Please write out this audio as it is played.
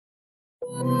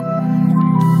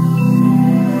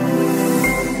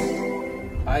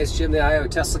guys, Jim the Iowa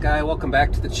Tesla guy. Welcome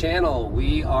back to the channel.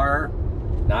 We are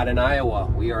not in Iowa.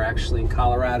 We are actually in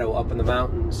Colorado up in the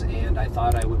mountains, and I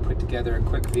thought I would put together a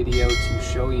quick video to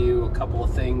show you a couple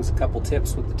of things, a couple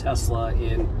tips with the Tesla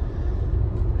in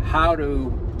how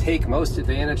to take most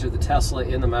advantage of the Tesla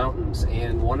in the mountains.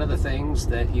 And one of the things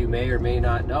that you may or may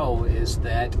not know is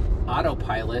that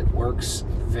Autopilot works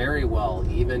very well,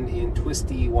 even in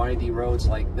twisty, windy roads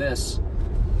like this.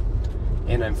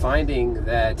 And I'm finding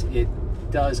that it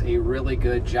does a really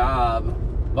good job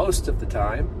most of the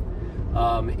time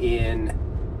in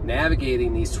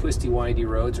navigating these twisty, windy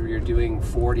roads where you're doing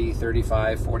 40,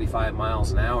 35, 45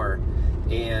 miles an hour.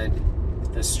 And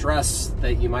the stress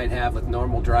that you might have with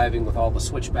normal driving with all the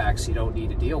switchbacks you don't need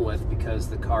to deal with because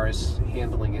the car is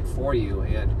handling it for you.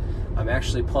 And I'm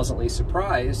actually pleasantly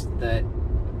surprised that,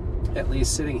 at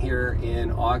least sitting here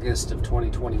in August of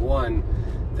 2021,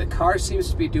 the car seems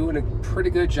to be doing a pretty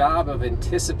good job of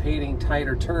anticipating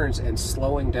tighter turns and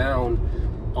slowing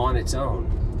down on its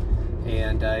own.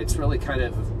 And it's really kind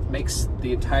of makes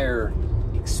the entire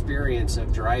experience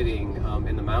of driving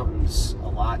in the mountains a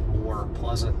lot more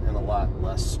pleasant and a lot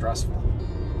less stressful.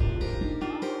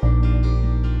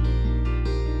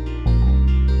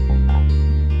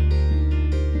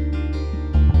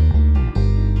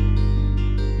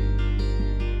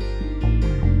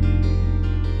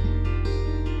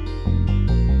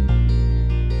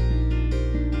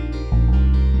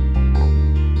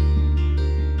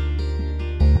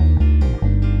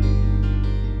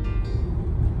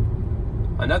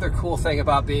 Another cool thing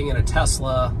about being in a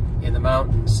Tesla in the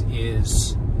mountains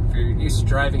is, if you're used to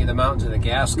driving in the mountains in a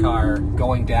gas car,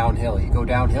 going downhill. You go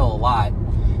downhill a lot,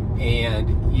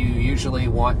 and you usually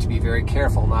want to be very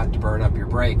careful not to burn up your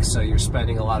brakes, so you're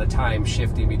spending a lot of time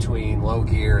shifting between low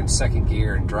gear and second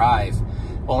gear and drive.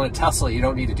 Well, in a Tesla, you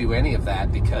don't need to do any of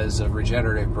that because of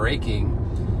regenerative braking.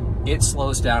 It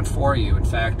slows down for you. In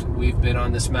fact, we've been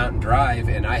on this mountain drive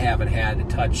and I haven't had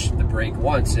to touch the brake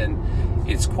once, and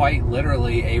it's quite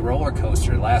literally a roller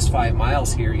coaster. The last 5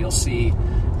 miles here, you'll see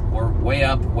we're way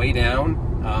up, way down,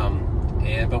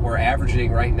 but we're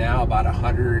averaging right now about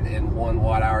 101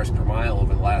 watt hours per mile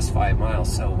over the last 5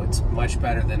 miles, so it's much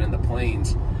better than in the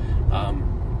plains.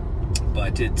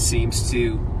 But it seems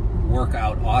to work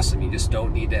out awesome. You just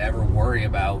don't need to ever worry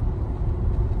about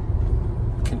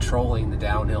controlling the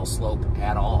downhill slope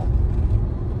at all.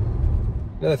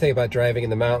 Another thing about driving in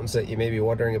the mountains that you may be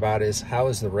wondering about is, how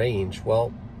is the range?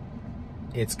 Well,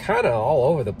 it's kind of all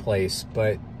over the place,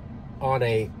 but on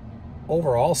a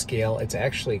overall scale, it's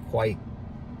actually quite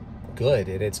good,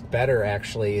 and it's better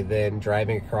actually than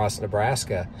driving across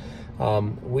Nebraska.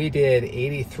 We did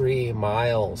 83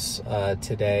 miles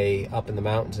today up in the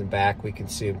mountains and back. We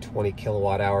consumed 20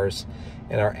 kilowatt hours,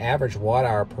 and our average watt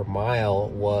hour per mile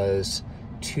was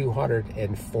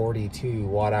 242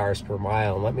 watt hours per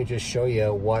mile. And let me just show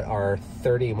you what our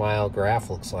 30-mile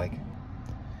graph looks like.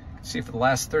 See, for the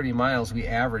last 30 miles, we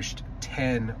averaged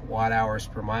 10 watt hours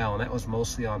per mile, and that was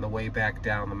mostly on the way back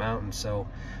down the mountain. So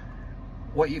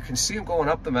what you consume going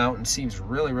up the mountain seems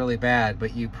really, really bad,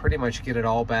 but you pretty much get it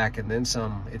all back and then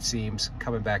some, it seems,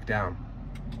 coming back down.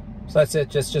 So that's it,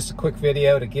 just a quick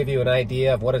video to give you an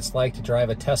idea of what it's like to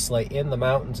drive a Tesla in the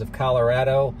mountains of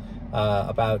Colorado,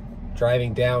 about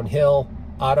driving downhill,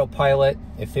 autopilot,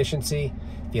 efficiency.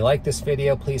 If you like this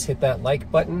video, please hit that like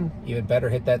button. Even better,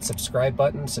 hit that subscribe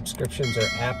button. Subscriptions are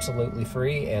absolutely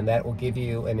free, and that will give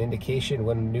you an indication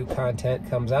when new content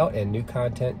comes out, and new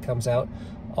content comes out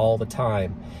all the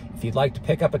time. If you'd like to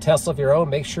pick up a Tesla of your own,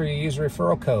 make sure you use a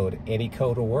referral code. Any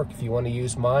code will work. If you want to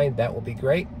use mine, that will be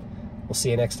great. We'll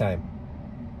see you next time.